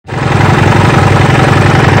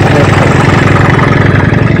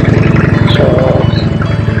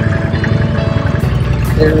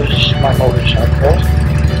my motorcycle,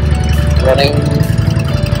 running.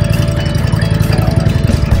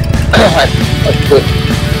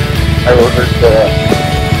 I ordered the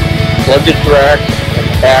luggage rack and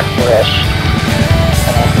the backrest,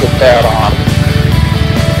 and I put that on.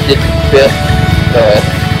 It didn't fit, but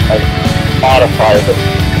I modified it to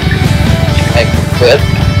make it fit.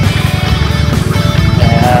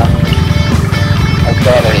 And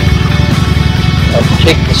I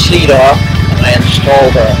take the seat off and I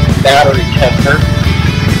installed a battery tender.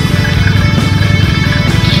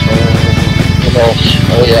 So what else?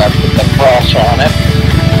 Oh yeah, I put the cross on it.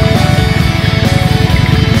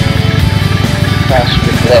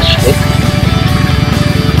 Plastic rusted.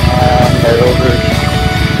 And I ordered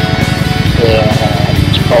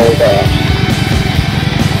it's called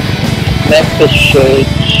Memphis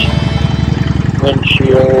shades,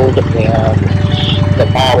 windshield, and the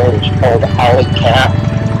model is called Alley Cat.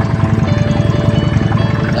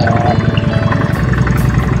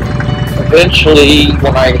 Eventually,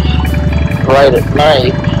 when I ride at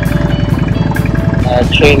night, I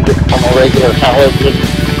change it from a regular halogen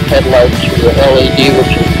headlight to an LED,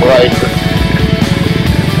 which is brighter.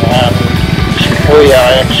 And so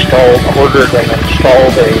yeah, I ordered and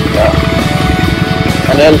installed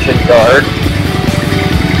an engine guard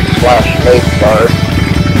 / leg guard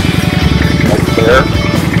right there.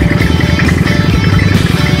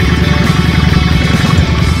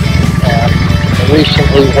 And I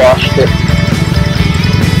recently washed it.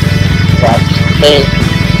 That's the paint.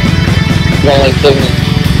 The only thing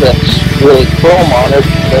that's really chrome on it,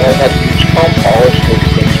 that I had to use chrome polish, was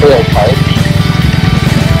the tailpipes.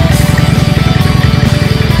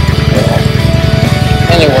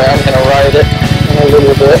 Anyway, I'm going to ride it in a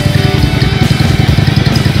little bit.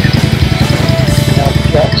 And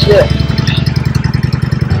that's it.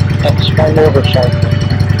 That's my motorcycle.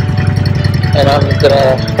 And I'm going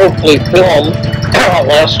to hopefully film.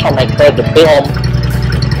 Last time I tried to film,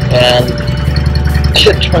 and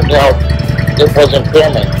it turned out it wasn't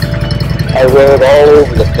filming. I rode all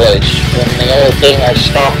over the place, and the only thing I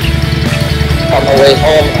stopped on the way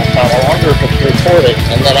home, I thought, I wonder if it's recording,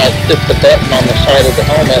 and then I hit the button on the side of the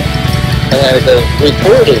helmet, and then it goes,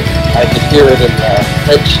 recording. I could hear it in the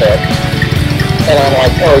headset, and I'm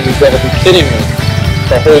like, oh, you've got to be kidding me.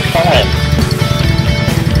 The whole time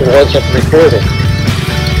it wasn't recording.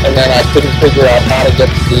 And then I couldn't figure out how to get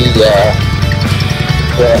the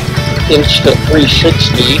Instant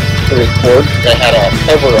 360 to record. They had a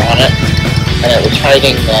cover on it, and it was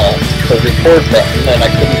hiding the record button, and I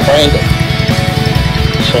couldn't find it.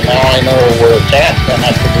 So now I know where it's at, and I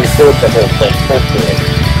can record the whole thing, hopefully.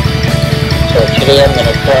 So today I'm going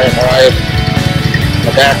to try and ride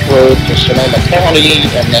the back road to Sonoma County,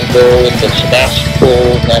 and then go into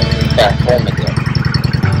Sebastopol, and then back home again.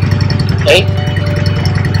 Okay?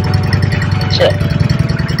 That's it.